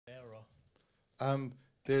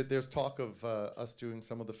There's talk of us doing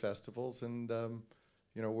some of the festivals, and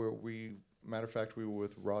you know, matter of fact, we were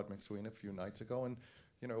with Rod McSween a few nights ago, and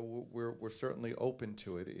you know, we're certainly open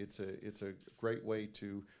to it. It's a great way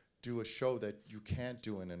to do a show that you can't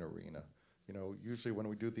do in an arena. You know, usually when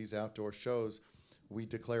we do these outdoor shows, we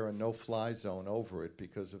declare a no-fly zone over it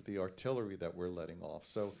because of the artillery that we're letting off.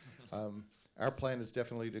 So our plan is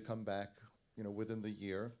definitely to come back, you know, within the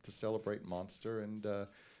year to celebrate Monster, and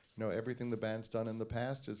you know, everything the band's done in the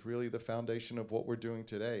past is really the foundation of what we're doing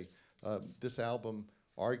today. This album,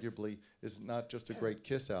 arguably, is not just a great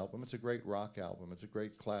Kiss album, it's a great rock album. It's a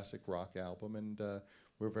great classic rock album, and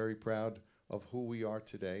we're very proud of who we are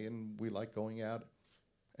today, and we like going out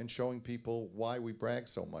and showing people why we brag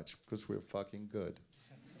so much, because we're fucking good.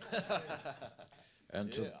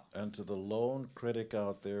 And to the lone critic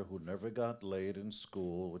out there who never got laid in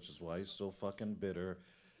school, which is why he's so fucking bitter,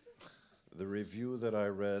 the review that I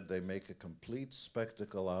read, they make a complete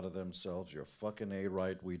spectacle out of themselves. You're fucking A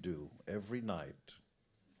right, we do. Every night.